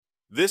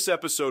This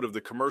episode of the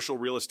Commercial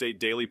Real Estate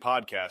Daily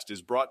Podcast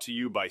is brought to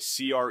you by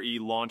CRE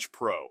Launch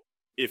Pro.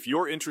 If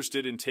you're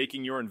interested in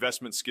taking your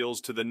investment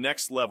skills to the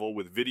next level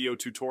with video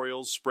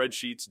tutorials,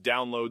 spreadsheets,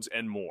 downloads,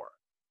 and more,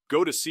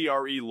 go to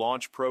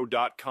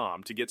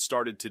crelaunchpro.com to get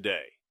started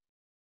today.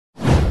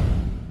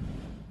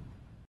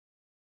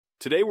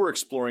 Today we're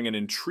exploring an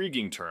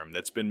intriguing term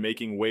that's been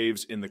making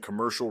waves in the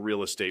commercial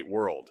real estate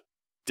world: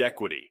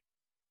 Dequity.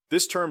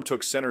 This term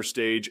took center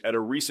stage at a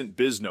recent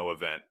BizKnow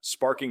event,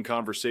 sparking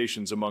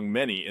conversations among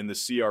many in the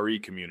CRE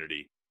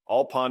community,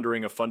 all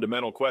pondering a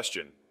fundamental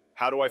question: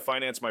 how do I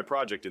finance my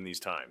project in these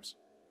times?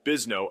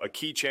 BizKnow, a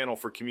key channel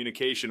for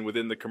communication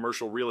within the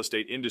commercial real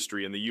estate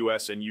industry in the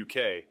US and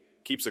UK,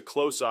 keeps a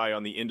close eye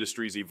on the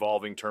industry's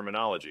evolving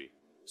terminology.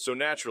 So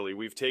naturally,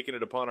 we've taken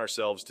it upon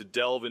ourselves to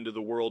delve into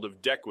the world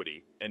of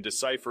Dequity and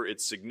decipher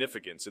its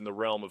significance in the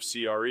realm of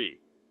CRE.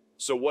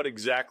 So what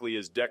exactly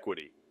is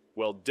Dequity?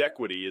 Well,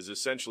 Dequity is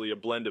essentially a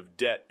blend of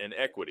debt and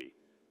equity,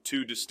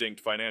 two distinct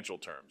financial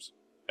terms.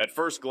 At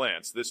first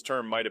glance, this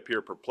term might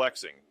appear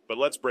perplexing, but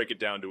let's break it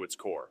down to its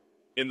core.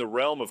 In the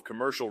realm of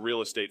commercial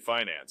real estate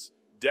finance,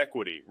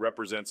 Dequity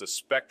represents a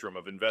spectrum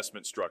of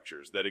investment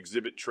structures that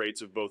exhibit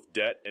traits of both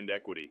debt and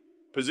equity,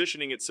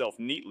 positioning itself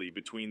neatly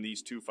between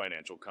these two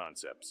financial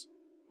concepts.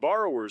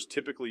 Borrowers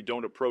typically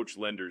don't approach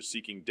lenders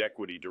seeking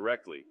Dequity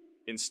directly.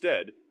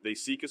 Instead, they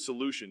seek a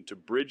solution to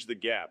bridge the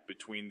gap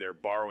between their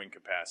borrowing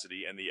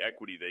capacity and the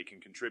equity they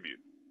can contribute.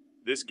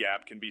 This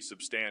gap can be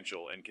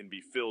substantial and can be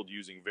filled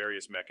using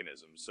various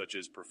mechanisms such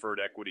as preferred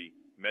equity,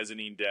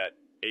 mezzanine debt,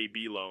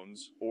 AB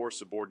loans, or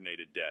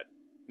subordinated debt.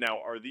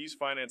 Now, are these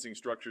financing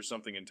structures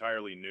something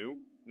entirely new?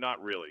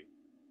 Not really.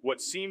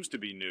 What seems to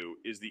be new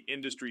is the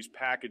industry's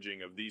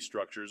packaging of these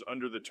structures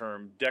under the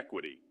term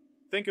Dequity.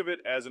 Think of it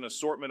as an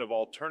assortment of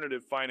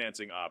alternative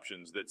financing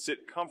options that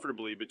sit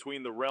comfortably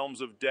between the realms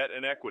of debt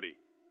and equity.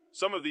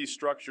 Some of these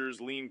structures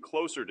lean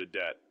closer to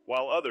debt,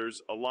 while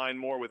others align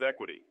more with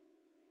equity.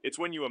 It's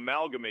when you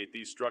amalgamate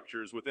these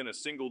structures within a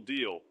single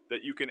deal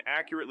that you can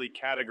accurately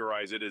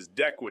categorize it as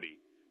Dequity,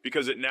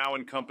 because it now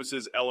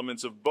encompasses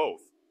elements of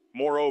both.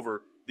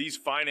 Moreover, these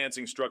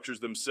financing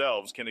structures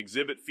themselves can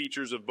exhibit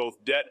features of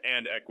both debt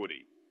and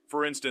equity.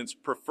 For instance,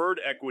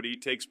 preferred equity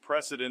takes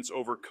precedence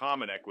over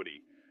common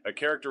equity, a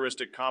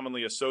characteristic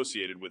commonly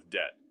associated with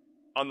debt.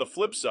 On the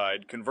flip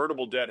side,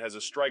 convertible debt has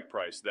a strike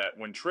price that,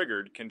 when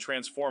triggered, can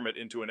transform it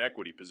into an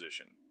equity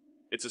position.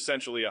 It's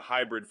essentially a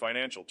hybrid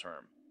financial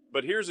term.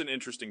 But here's an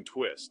interesting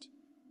twist.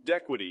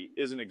 Dequity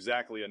isn't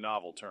exactly a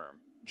novel term.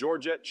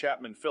 Georgette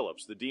Chapman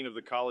Phillips, the Dean of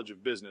the College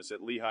of Business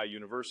at Lehigh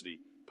University,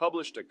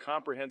 published a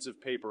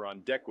comprehensive paper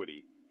on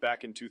Dequity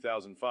back in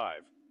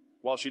 2005.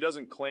 While she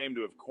doesn't claim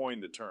to have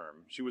coined the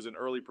term, she was an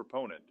early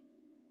proponent.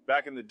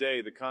 Back in the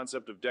day, the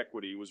concept of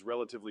Dequity was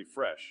relatively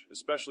fresh,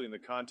 especially in the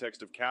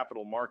context of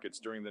capital markets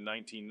during the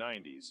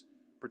 1990s,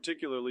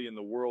 particularly in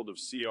the world of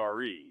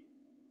CRE.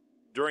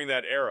 During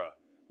that era,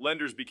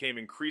 lenders became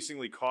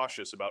increasingly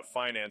cautious about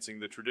financing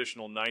the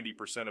traditional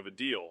 90% of a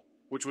deal,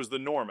 which was the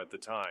norm at the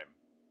time.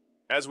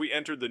 As we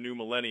entered the new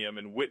millennium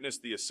and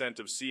witnessed the ascent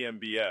of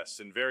CMBS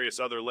and various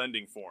other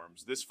lending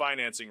forms, this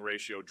financing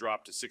ratio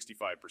dropped to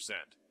 65%.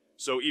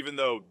 So even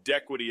though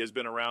Dequity has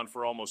been around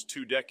for almost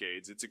 2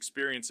 decades, it's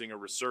experiencing a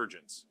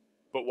resurgence.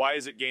 But why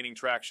is it gaining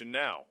traction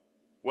now?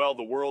 Well,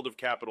 the world of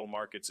capital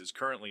markets is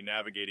currently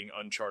navigating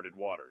uncharted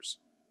waters.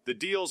 The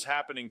deals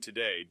happening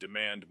today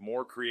demand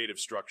more creative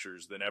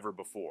structures than ever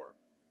before.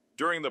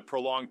 During the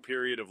prolonged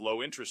period of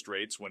low interest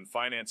rates when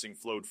financing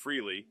flowed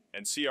freely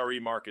and CRE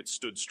markets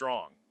stood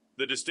strong,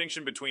 the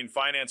distinction between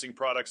financing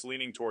products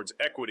leaning towards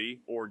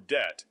equity or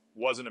debt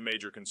wasn't a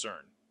major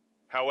concern.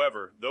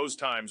 However, those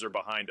times are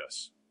behind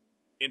us.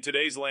 In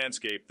today's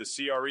landscape, the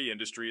CRE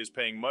industry is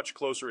paying much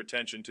closer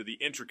attention to the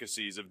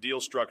intricacies of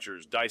deal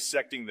structures,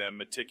 dissecting them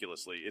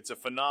meticulously. It's a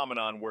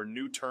phenomenon where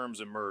new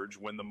terms emerge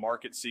when the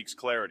market seeks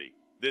clarity.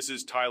 This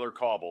is Tyler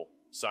Cauble,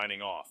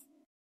 signing off.